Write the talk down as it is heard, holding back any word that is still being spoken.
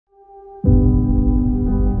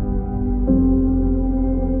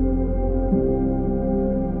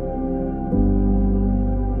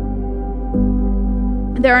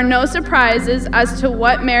There are no surprises as to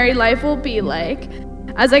what married life will be like,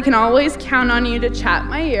 as I can always count on you to chat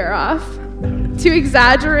my ear off, to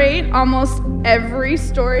exaggerate almost every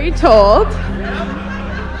story told,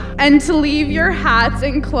 and to leave your hats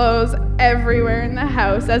and clothes everywhere in the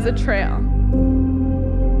house as a trail.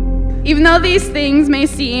 Even though these things may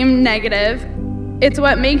seem negative, it's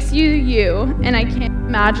what makes you you, and I can't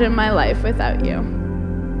imagine my life without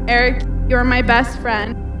you. Eric, you're my best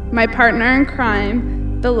friend, my partner in crime,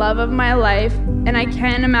 the love of my life, and I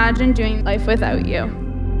can't imagine doing life without you.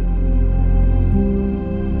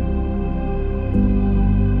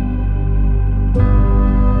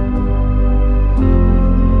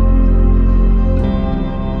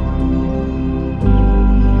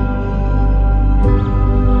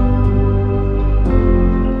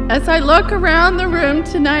 As I look around the room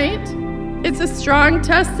tonight, it's a strong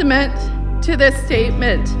testament to this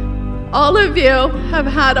statement. All of you have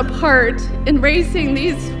had a part in raising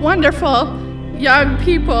these wonderful young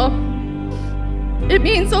people. It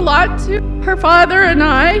means a lot to her father and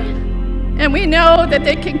I, and we know that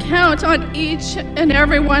they can count on each and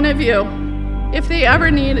every one of you if they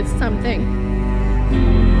ever needed something.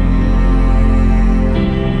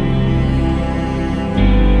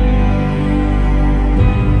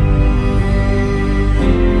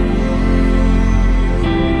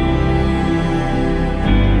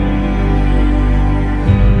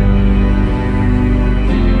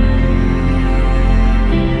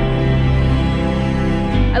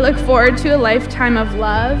 I look forward to a lifetime of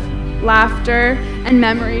love, laughter, and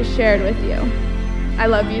memories shared with you. I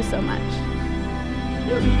love you so much.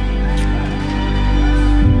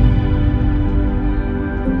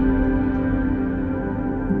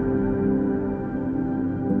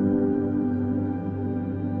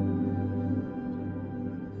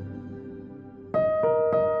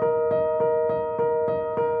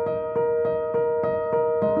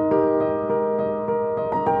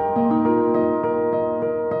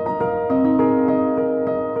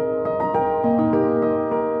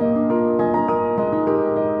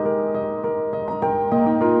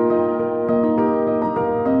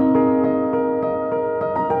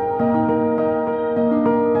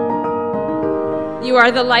 You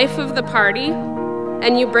are the life of the party,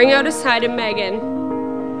 and you bring out a side of Meagan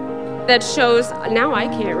that shows, now I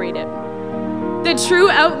can't read it, the true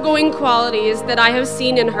outgoing qualities that I have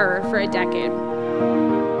seen in her for a decade.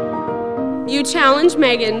 You challenge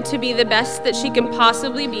Meagan to be the best that she can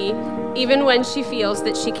possibly be, even when she feels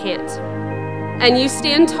that she can't. And you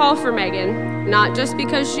stand tall for Meagan, not just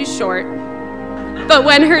because she's short, but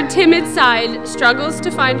when her timid side struggles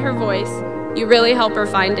to find her voice, you really help her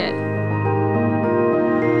find it.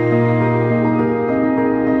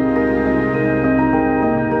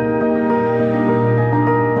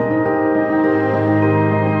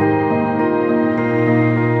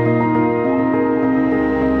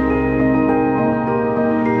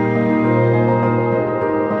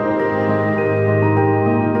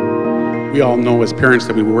 We all know as parents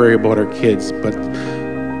that we worry about our kids, but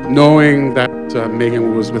knowing that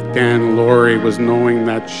Meagan was with Dan and Lori was knowing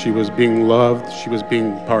that she was being loved, she was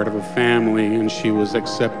being part of a family, and she was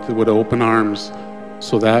accepted with open arms.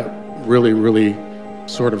 So that really, really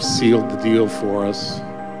sort of sealed the deal for us.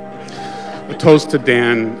 A toast to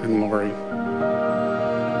Dan and Lori.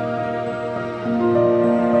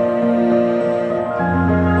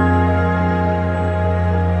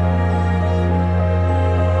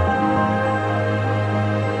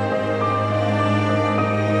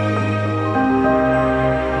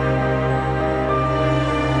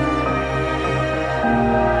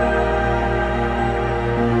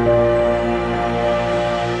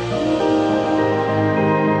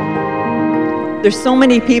 There's so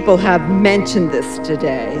many people have mentioned this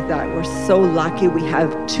today that we're so lucky we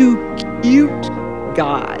have two cute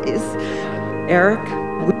guys. Eric,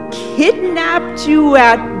 we kidnapped you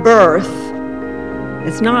at birth.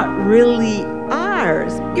 It's not really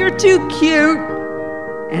ours. You're too cute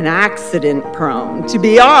and accident prone to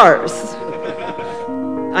be ours.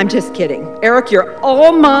 I'm just kidding. Eric, you're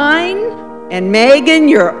all mine, and Meagan,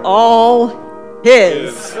 you're all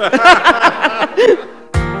his.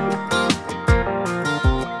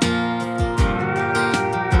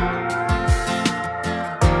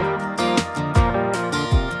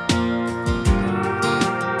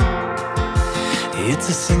 It's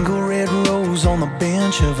a single red rose on the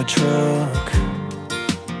bench of a truck.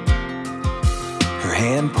 Her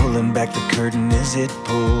hand pulling back the curtain as it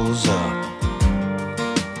pulls up.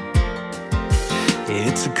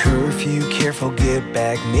 It's a curfew, careful, get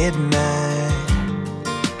back midnight.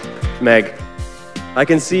 Meg, I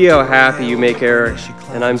can see how happy you make Eric,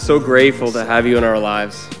 and I'm so grateful to have you in our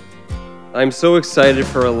lives. I'm so excited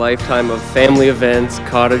for a lifetime of family events,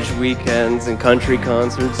 cottage weekends, and country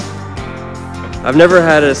concerts. I've never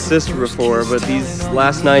had a sister before, but these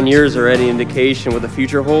last 9 years are any indication what the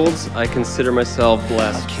future holds. I consider myself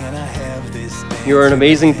blessed. You are an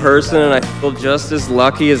amazing person, and I feel just as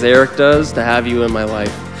lucky as Eric does to have you in my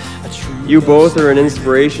life. You both are an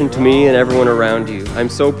inspiration to me and everyone around you. I'm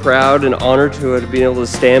so proud and honored to have been able to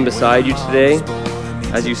stand beside you today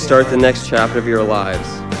as you start the next chapter of your lives.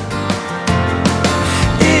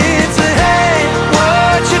 It's a hey,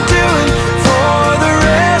 what you doing for the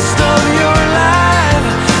rest of your life?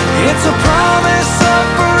 It's a promise of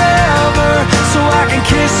forever, so I can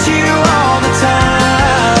kiss you all the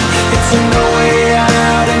time. It's a no way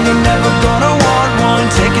out, and you're never gonna want one.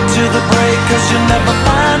 Take it to the break, 'cause you'll never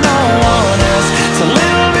find no one else. It's a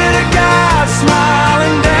little bit of God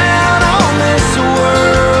smiling down on this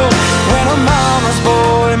world, when a mama's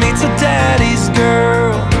boy meets a daddy's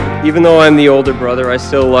girl. Even though I'm the older brother, I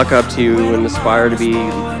still look up to you and aspire to be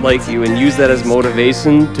like you and use that as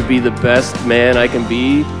motivation to be the best man I can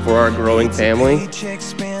be for our growing family.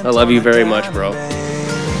 I love you very much, bro.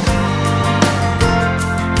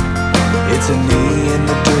 It's a knee in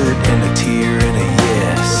the dirt and a tear and a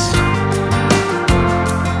yes.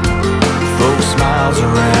 Folks smiles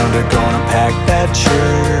around are gonna pack that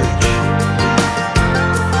church,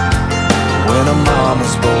 when a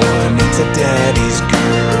mama's boy meets a daddy's girl.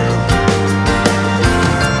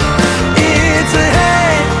 It's a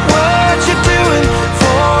hey, what you doing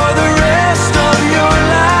for the rest of your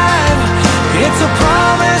life? It's a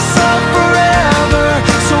promise of forever,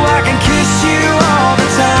 so I can kiss you all the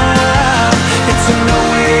time. It's a no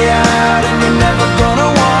way out, and you're never gonna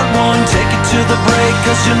want one. Take it to the break,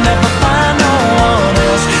 'cause you'll never find no one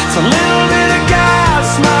else. It's a little bit of God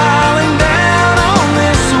smiling down on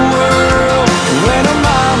this world, when a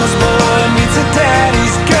mama's boy meets a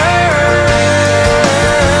daddy's girl.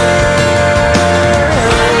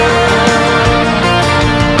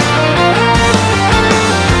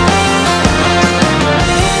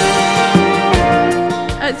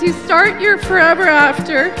 As you start your forever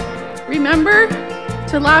after, remember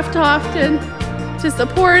to laugh often, to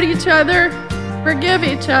support each other, forgive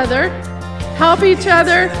each other, help each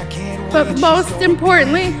other, but most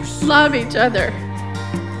importantly, love each other.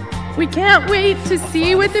 We can't wait to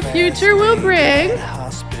see what the future will bring,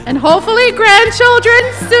 and hopefully grandchildren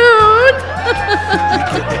soon.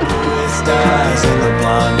 Bluest eyes and the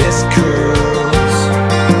blondest curls,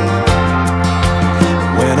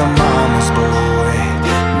 when a mama's boy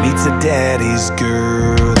meets a daddy's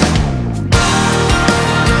girl.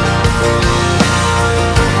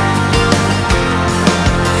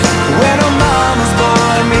 When a mama's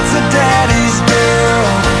boy meets a daddy's girl.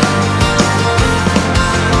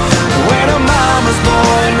 When a mama's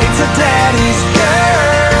boy meets a daddy's girl.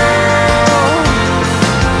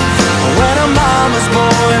 When a mama's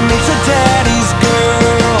boy meets a daddy's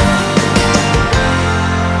girl.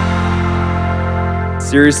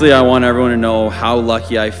 Seriously, I want everyone to know how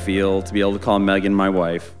lucky I feel to be able to call Meagan my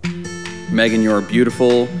wife. Meagan, you're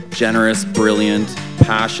beautiful, generous, brilliant,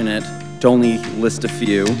 passionate, to only list a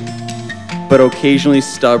few, but occasionally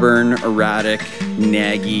stubborn, erratic,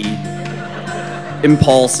 naggy,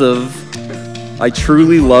 impulsive. I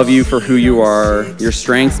truly love you for who you are. Your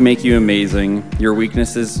strengths make you amazing. Your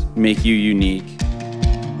weaknesses make you unique.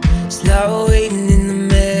 Slow waiting in the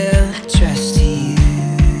mail, trust you.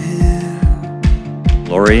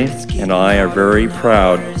 Lori and I are very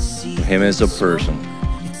proud of him as a person,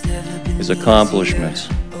 his accomplishments,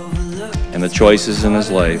 and the choices in his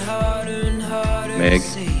life. Meg,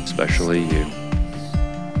 especially you.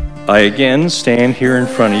 I again stand here in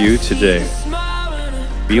front of you today,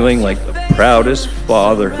 feeling like the proudest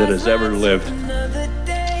father that has ever lived.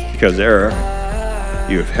 Because Eric,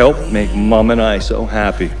 you have helped make Mom and I so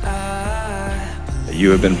happy that you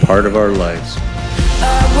have been part of our lives.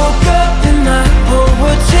 I woke up and my whole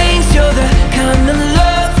world changed. You're the kind of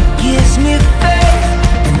love that gives me faith,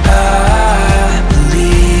 and I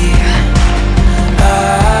believe, I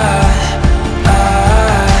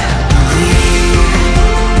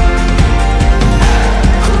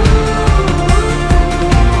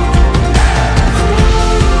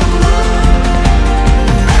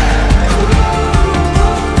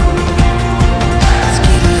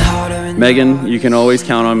Meagan, you can always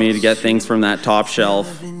count on me to get things from that top shelf,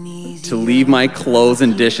 to leave my clothes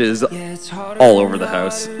and dishes all over the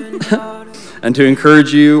house, and to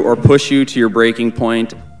encourage you or push you to your breaking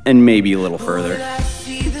point and maybe a little further.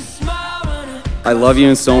 I love you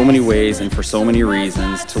in so many ways and for so many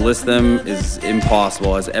reasons. To list them is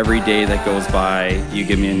impossible, as every day that goes by, you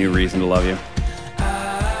give me a new reason to love you.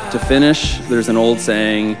 To finish, there's an old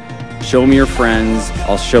saying, Show me your friends,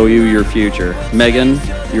 I'll show you your future. Meagan,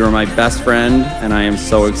 you are my best friend, and I am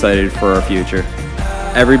so excited for our future.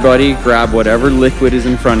 Everybody, grab whatever liquid is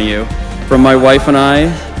in front of you. From my wife and I,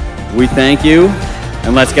 we thank you,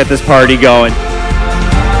 and let's get this party going.